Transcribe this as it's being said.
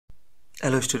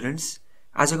Hello students,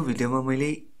 आजको भिडियोमा मैले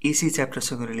एसी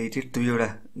च्याप्टरसँग रिलेटेड दुईवटा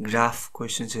ग्राफ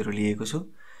क्वेसन्सहरू लिएको छु।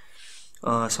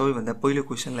 सबैभन्दा पहिलो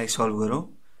क्वेसनलाई सल्भ गरौँ।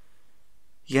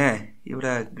 यहाँ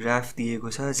एउटा ग्राफ दिएको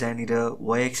छ जहाँनिर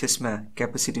वाइ एक्सिसमा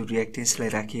क्यापेसिटिभ रियाक्टेन्सलाई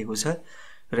राखिएको छ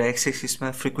र एक्स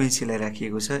एक्सिसमा फ्रिक्वेन्सीलाई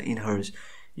राखिएको छ इन हर्ज।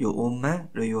 यो ओममा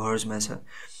र यो हर्जमा छ।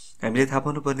 हामीले थाहा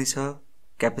पाउनुपर्ने छ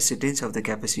क्यापेसिटेन्स अफ द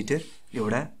क्यापेसिटर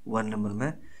एउटा 1 नम्बरमा।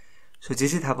 सो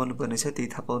जे थाहा पाउनुपर्ने छ त्यही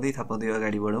थाहा पाउँदै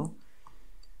अगाडि बढौँ।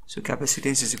 So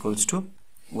capacitance is equals to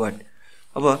what?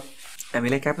 अब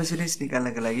हामीलाई क्यापेसिटेन्स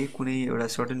निकाल्नका लागि कुनै एउटा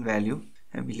सर्टेन भ्याल्यु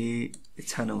हामीले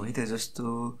छानौँ है त। जस्तो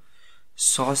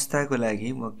सहजताको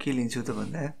लागि म के लिन्छु त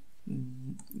भन्दा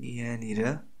यहाँनिर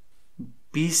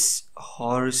 20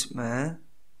 हर्जमा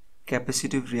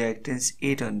क्यापेसिटिभ रियाक्टेन्स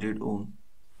 800 ओम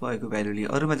भएको भ्यालु लिए।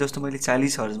 अरूमा जस्तो मैले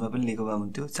 40 हर्जमा पनि लिएको भए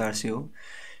हुन्थ्यो 400 ओम।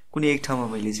 कुनै एक ठाउँमा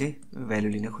मैले चाहिँ भ्यालु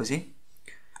लिन खोजेँ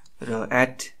र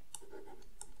एट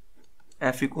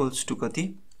F equals to कति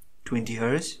 20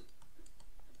 हर्ज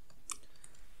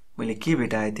मैले के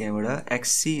भेटाएँ त्यहाँबाट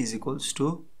XC is equals to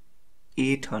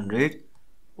 800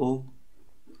 Om.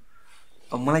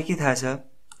 अब मलाई के थाहा छ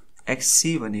XC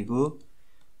भनेको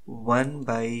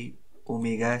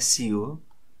 1/ओमेगा C हो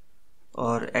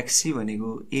और XC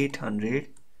भनेको 800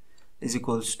 is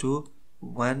equals to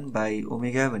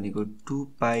 1/ओमेगा भनेको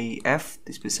 2πf,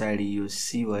 त्यस पछाडि यो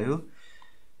C भयो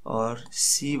और C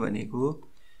भनेको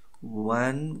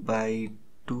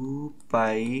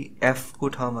 1/2πf को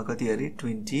ठाउँमा कति अरे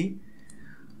 20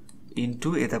 इन्टु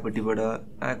यतापट्टिबाट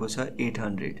आएको छ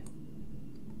 800।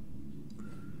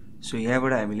 सो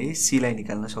यहाँबाट हामीले C लाई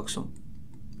निकाल्न सक्छौं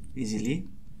इजिली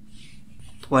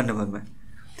 1 नम्बरमा।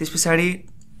 त्यस पछाडि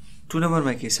 2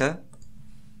 नम्बरमा के छ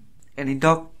an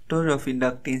inductor of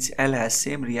inductance L has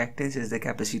same reactance as the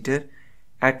capacitor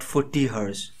at 40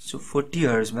 hertz. So 40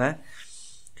 hertz मा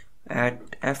at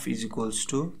F is equals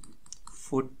to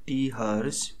 40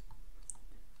 hertz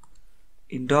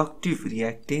inductive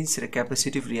reactance र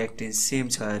capacitive reactance सेम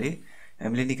छ अरे।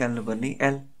 हामीले निकाल्नु पर्ने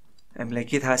L। हामीलाई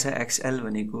के थाहा छ XL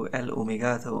भनेको L ओमेगा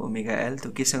अथवा ओमेगा L त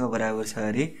केसँग बराबर छ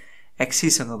अरे XC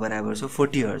सँग बराबर छ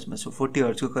 40 हर्ज मा। सो 40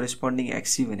 हर्ज को करेस्पोन्डिङ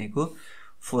XC भनेको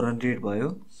 400 भयो।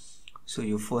 सो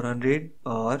यो 400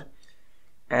 और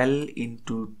L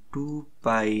into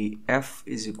 2πf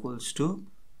is equals to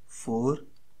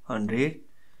 400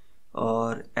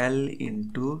 और L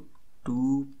into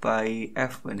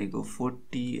 2πf भनेको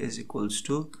 40 is equals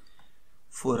to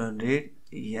 400।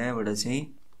 यहाँबाट चाहिँ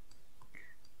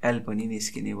L पनि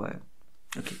निस्किने भयो।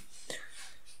 ओके,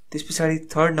 त्यस पछाडि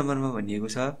थर्ड नम्बरमा भनिएको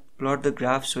छ plot the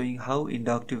graph शोइङ how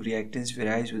inductive reactants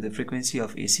varies with the frequency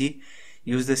of AC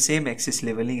use the same axis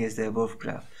levelling as the अबभ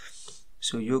graph.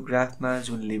 So यो ग्राफमा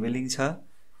जुन लेभलिङ छ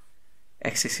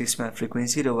एक्स एक्सिसमा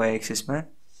फ्रिक्वेन्सी र वाइ एक्सिसमा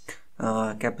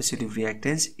क्यापेसिटिभ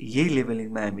रियाक्टेन्स, यही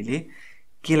लेभलिङमा हामीले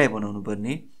केलाई बनाउनु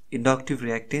पर्ने इन्डक्टिभ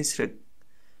रियाक्टेन्स र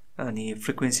अनि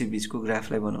फ्रिक्वेन्सी बीचको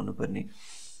ग्राफलाई बनाउनु पर्ने।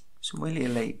 सो मैले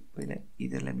यसलाई पहिला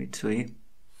इधरलाई मेट्छु है।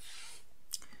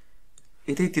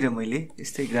 यतैतिर मैले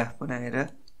यस्तै ग्राफ बनाएर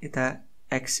यता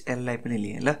XL लाई पनि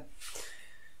लिएँ ल।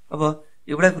 अब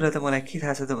एउटा कुरा त मलाई के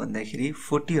थाहा छ त भन्दाखेरि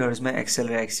 40 हर्जमा XL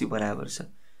र XC बराबर छ।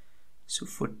 सो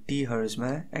 40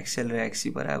 हर्जमा XL र XC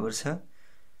बराबर छ।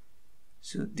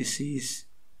 So this is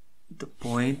the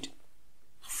point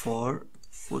for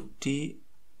 40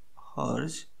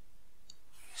 hertz.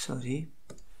 Sorry,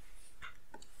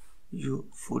 यो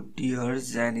 40 hertz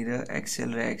जहाँनिर XL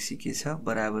र XC के छ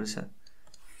बराबर छ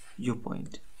यो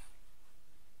point.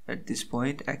 At this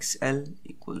point XL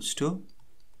equals to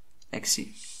XC.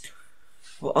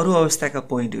 अब अरु अवस्थाका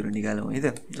पोइन्टहरु निकालौं है त।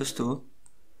 जस्तो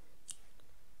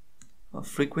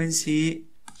फ्रिक्वेन्सी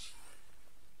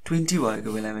 20 भएको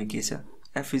बेलामा के छ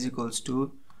F is equals to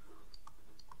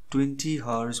 20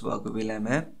 hertz भएको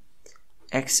बेलामा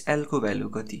XL को भ्यालु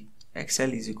कति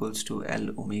XL is equals to L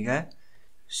omega.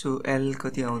 So L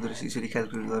कति आउँदो रहेछ यसरी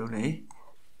क्याल्कुलेट गरौँ है।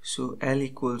 So L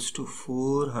equals to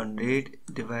 400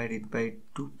 divided by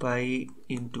 2π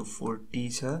into 40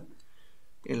 छ।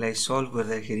 यसलाई सल्भ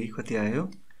गर्दाखेरि कति आयो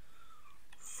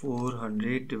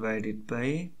 400 divided by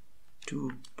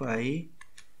 2π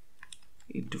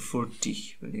into 40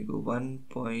 भनेको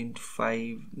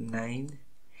 1.59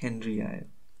 हेनरी आयो।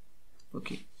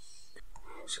 ओके,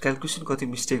 सो क्याल्कुलेसन कति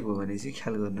मिस्टेक भयो भने चाहिँ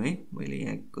ख्याल गर्नु है। मैले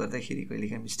यहाँ गर्दाखेरि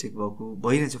कहिलेकाहीँ मिस्टेक भएको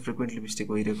भइरहन्छ, फ्रिक्वेन्टली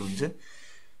मिस्टेक भइरहेको हुन्छ।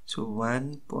 सो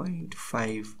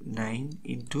 1.59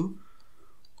 into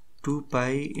 2π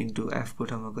into f को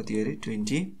ठाउँमा कति अरे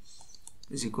 20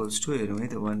 is equals to हेरौँ है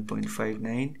त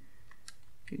 1.59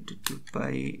 into 2π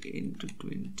into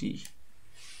 20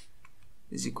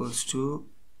 is equals to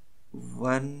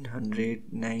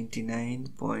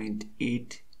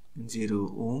 199.80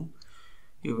 ohm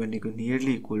यो भनेको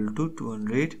nearly equal to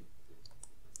 200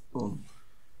 Om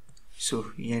so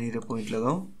यहाँनिर पोइन्ट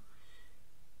लगाऊ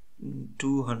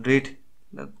 200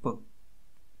 लगभग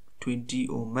 20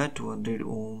 ओममा 200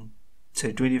 ओम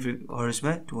सरी 20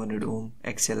 हर्जमा 200 ओम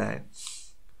एक्सएल आयो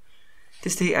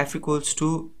त्यस्तै f इक्वल्स टु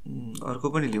अर्को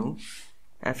पनि लिउँ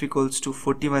f इक्वल्स टु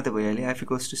 40 मा त भइहाल्यो f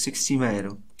इक्वल्स टु 60 मा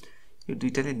हेरौँ यो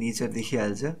दुईटाले नेचर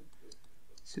देखिहाल्छ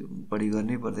सो बढी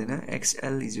गर्नै पर्दैन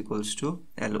xl is equals to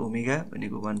l omega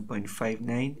भनेको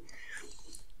 1.59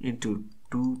 इन्टु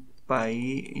 2 पाई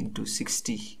इन्टु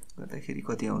 60 गर्दाखेरि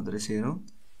कति आउँदो रहेछ हेरौँ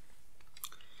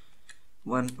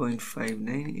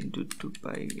 1.59 इन्टु 2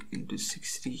 पाई इन्टु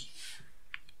 60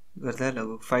 गर्दा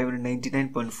लगभग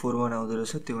 599.41 आउँदो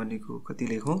रहेछ त्यो भनेको कति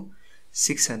लेखौँ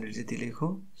 600 जति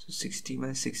लेखौँ सो 60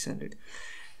 मा 600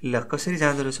 ल कसरी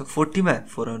जाँदो रहेछ 40 मा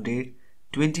 400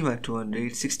 20 मा 200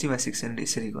 60 मा 600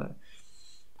 यसरी गयो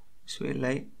सो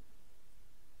यसलाई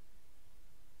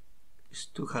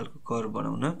यस्तो खालको कर्व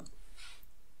बनाउन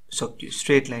सक्यो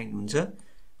स्ट्रेट लाइन हुन्छ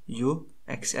यो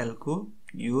XL को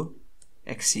यो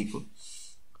XC को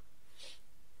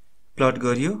प्लट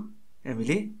गरियो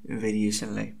हामीले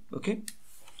भेरिएसनलाई ओके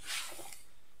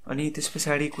अनि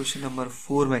त्यसपछि क्वेशन नम्बर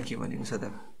 4 मा के भनेको छ त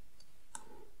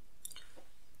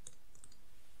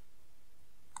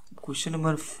Question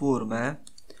number 4 ma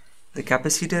the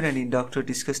capacitor and inductor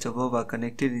discussed above are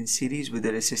connected in series with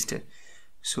the resistor.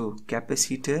 So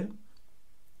capacitor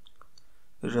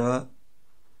र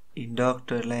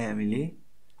inductor लाई हामीले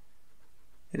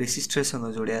resistor सँग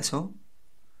जोडेका छौं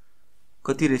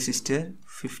कति resistor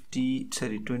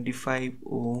 25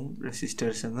 ohm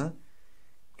resistor सँग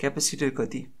capacitor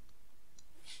कति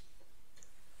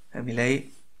हामीलाई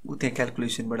उतै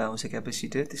क्याल्कुलेसनबाट आउँछ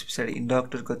क्यापेसिटर त्यसपछि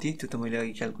इन्डक्टर कति त्यो त मैले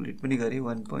अघि क्याल्कुलेट पनि गरे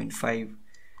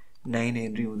 1.59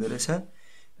 हेनरी हुँदो रहेछ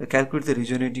र क्याल्कुलेट द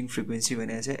रिजोनेटिङ फ्रिक्वेन्सी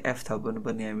भनेको चाहिँ f थप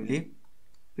गर्नुपर्ने हामीले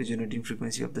रिजोनेटिङ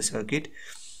फ्रिक्वेन्सी अफ द सर्किट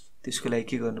त्यसको लागि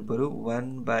के गर्नु पर्यो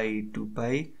 1/2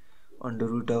 pi under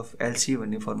root of LC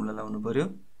भन्ने फर्मुला लाउनु पर्यो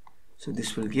so this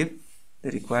will give the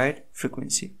required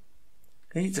frequency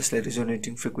है जसलाई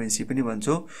रिजोनेटिङ फ्रिक्वेन्सी पनि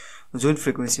भन्छौं जुन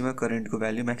फ्रिक्वेन्सीमा करेन्टको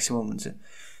भ्यालु म्याक्सिमम हुन्छ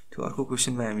त्यो अर्को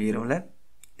क्वेशनमा हामी हेरौँला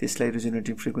त्यसलाई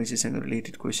रिजोनेटिङ फ्रिक्वेन्सी सँग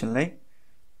रिलेटेड क्वेशनलाई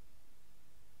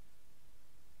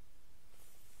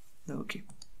ओके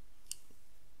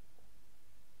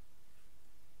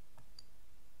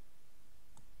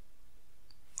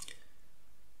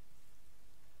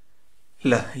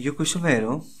ल यो क्वेशनमा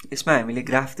हेरौं यसमा हामीले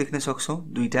ग्राफ देख्न सक्छौं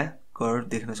दुईटा कर्व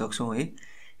देख्न सक्छौं है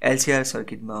LCR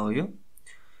सर्किटमा हो यो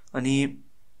अनि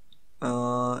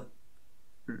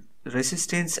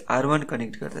रेसिस्टेन्स R1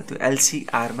 कनेक्ट गर्दा त्यो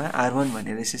LCR मा R1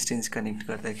 भन्ने रेसिस्टेन्स कनेक्ट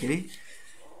गर्दाखेरि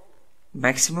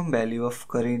म्याक्सिमम भ्यालु अफ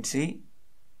करेन्ट चाहिँ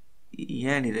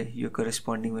यहाँनिर यो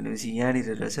करेस्पोन्डिङ भनेपछि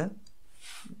यहाँनिर रहेछ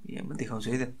यहाँ म देखाउँछु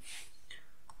है त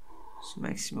so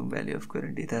maximum value of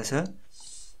current यता छ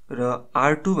र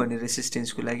R2 भन्ने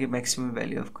रेसिस्टेन्सको लागि म्याक्सिमम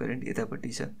भ्यालु अफ करेन्ट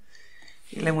यतापट्टि छ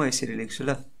यसलाई म यसरी लेख्छु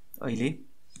ल अहिले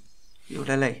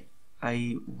एउटालाई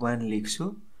I1 लेख्छु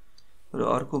र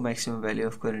अर्को म्याक्सिमम भ्यालु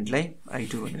अफ करेन्टलाई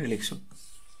I2 भनेर लेख्छु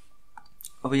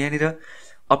अब यहाँनिर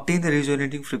obtain the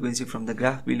resonating frequency from the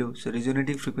graph below so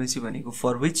resonating frequency भनेको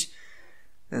for which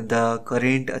the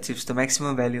current achieves the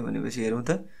maximum value भनेपछि हेरौं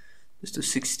त जस्तो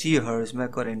 60 हर्ज मा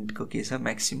करेन्ट को के छ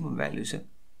म्याक्सिमम भ्यालु छ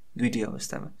दुईटै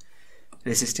अवस्थामा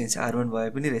रेसिस्टेन्स R1 भए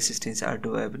पनि रेसिस्टेन्स R2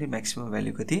 भए पनि म्याक्सिमम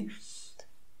भ्यालु कति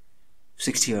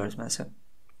 60 हर्ज मा छ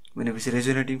भनेपछि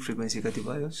रेजोनेटिङ फ्रिक्वेन्सी कति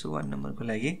भयो सो 1 नम्बरको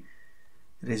लागि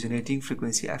रेजोनेटिङ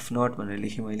फ्रिक्वेन्सी f0 भनेर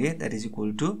लेखे मैले that is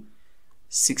equal to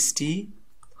 60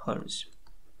 hertz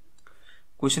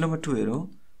question number 2 हेरौं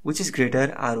व्हिच इज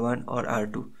ग्रेटर R1 और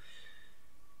R2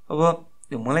 अब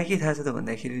मलाई के थाहा छ त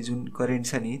भन्दाखेरि जुन करेन्ट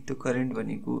छ नि त्यो करेन्ट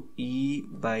भनेको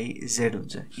E/Z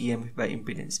हुन्छ EMF by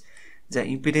इम्पिडेन्स जहाँ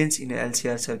इम्पिडेन्स इन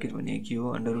LCR सर्किट भनेको के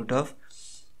हो under root of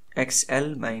XL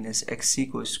minus XC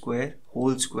को square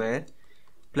whole square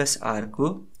plus R को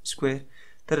स्क्वायर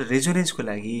तर रेजोनेन्स को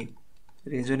लागि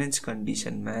रेजोनेन्स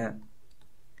कन्डिसनमा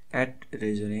एट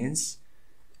रेजोनेन्स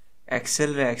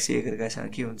XL र XC एकअर्कासँग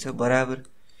के हुन्छ बराबर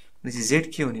भनेपछि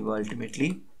Z के हुने भयो अल्टिमेटली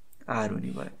R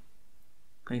हुने भयो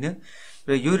हैन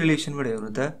र यो रिलेसनबाट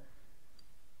हेर्नु त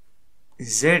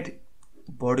Z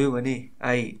बढ्यो भने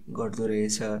I घट्दो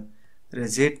रहेछ र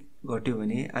Z घट्यो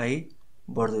भने I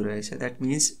बढ्दो रहेछ दैट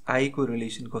मीन्स I को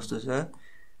रिलेसन कस्तो छ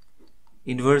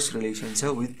इन्भर्स रिलेसन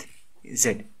छ विथ Z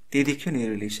त्यही देखियो नि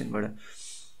रिलेसनबाट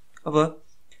अब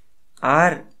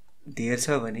R धेर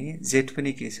छ भने Z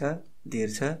पनि के छ धेर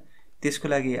छ त्यसको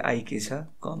लागि I के छ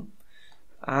कम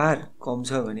R कम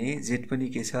छ भने Z पनि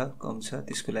के छ कम छ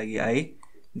त्यसको लागि I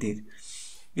धेर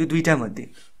यो दुईटा मध्ये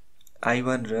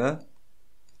I1 र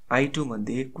I2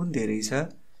 मध्ये कुन धेरै छ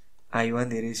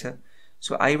I1 धेरै छ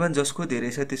सो I1 जसको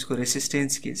धेरै छ त्यसको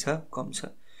रेसिस्टेन्स के छ कम छ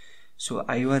सो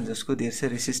I1 जसको धेरै छ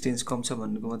रेसिस्टेन्स कम छ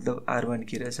भन्नुको मतलब R1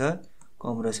 के रहेछ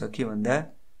कम रहेछ के भन्दा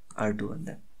R2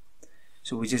 भन्दा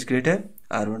so which is greater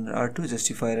R1 र R2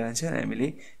 जस्टिफायर आन्सर हामीले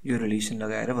यो रिलेसन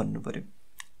लगाएर भन्नु पर्यो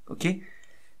ओके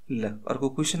ल अर्को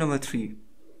question number 3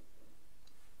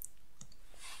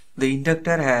 the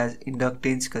inductor has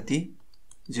inductance कति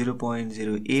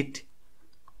 0.08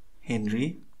 Henry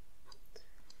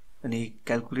अनि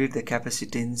calculate the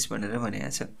capacitance भनेर भनेको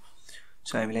छ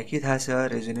सो हामीलाई के थाहा छ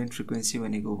रेजोनेन्ट फ्रिक्वेन्सी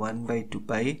भनेको 1/2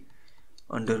 पाई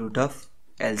under root of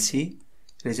LC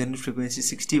रेजोनेन्ट frequency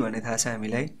 60 भन्ने थाहा छ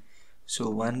हामीलाई so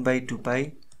 1/2 pie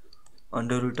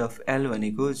under root of L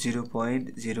भनेको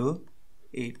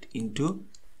 0.08 into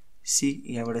C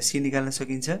यहाँबाट C निकाल्न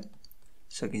सकिन्छ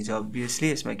obviously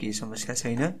यसमा केही समस्या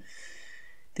छैन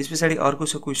त्यसपछि अर्को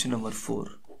छ question number 4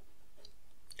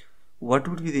 what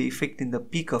would be the effect in the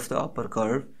peak of the upper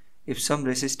curve if some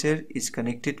resistor is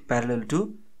connected parallel to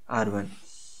R1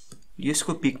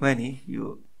 यसको पिकमा नि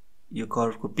यो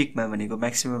कर्वको पिकमा भनेको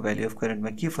म्याक्सिमम भ्यालु अफ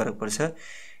करेन्टमा के फरक पर्छ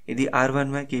यदि R1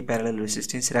 मा केही प्यारलल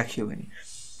रेसिस्टेन्स राखियो भने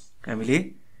हामीले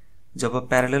जब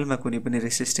प्यारललमा कुनै पनि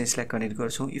रेसिस्टेन्सलाई कनेक्ट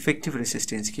गर्छौं इफेक्टिभ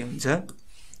रेसिस्टेन्स के हुन्छ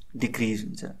डिक्रिज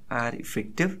हुन्छ R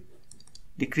effective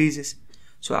decreases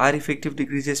so R effective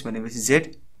decreases भनेपछि Z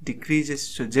decreases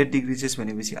so Z decreases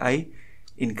भनेपछि I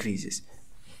increases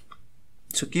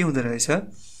so के हुँदै रहेछ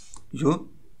यो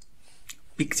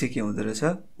पिक चाहिँ के हुँदै रहेछ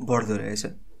बढ्दै रहेछ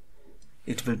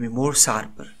it will be more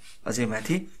sharper अझै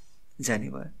माथि जाने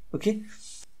भयो okay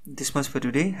this much for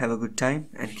today have a good time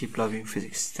and keep loving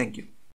physics thank you